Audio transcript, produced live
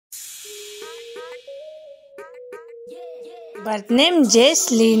Birth name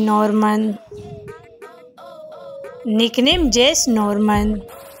Jace Normon. Nickname Jace Normon.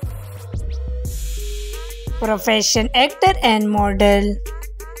 Profession actor and model.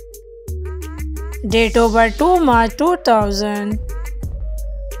 Date of birth 2 March 2000.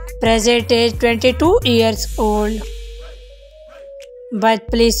 Present age 22 years old.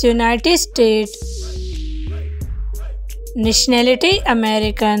 Birthplace United States. Nationality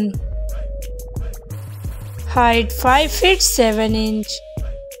American. Height 5 feet 7 inch.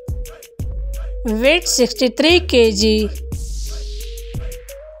 Weight 63 kg.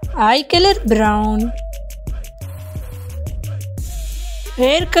 Eye color brown.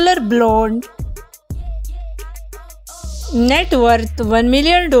 Hair color blonde. Net worth $1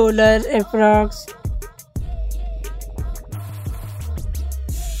 million approx.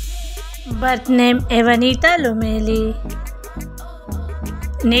 Birth name Ivanita Lomeli.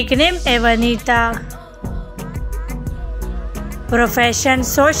 Nickname Ivanita. Profession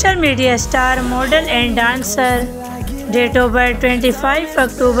social media star, model and dancer. Date of birth 25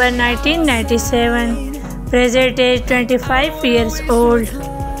 October 1997. Present age 25 years old.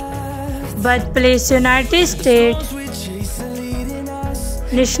 Birthplace United States.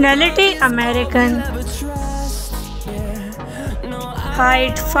 Nationality American.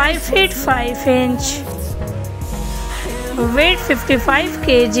 Height 5 feet 5 inch. Weight 55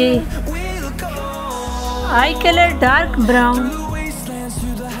 kg. Eye color dark brown.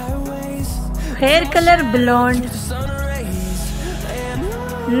 Hair color blonde.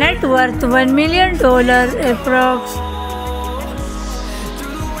 Net worth $1 million approx.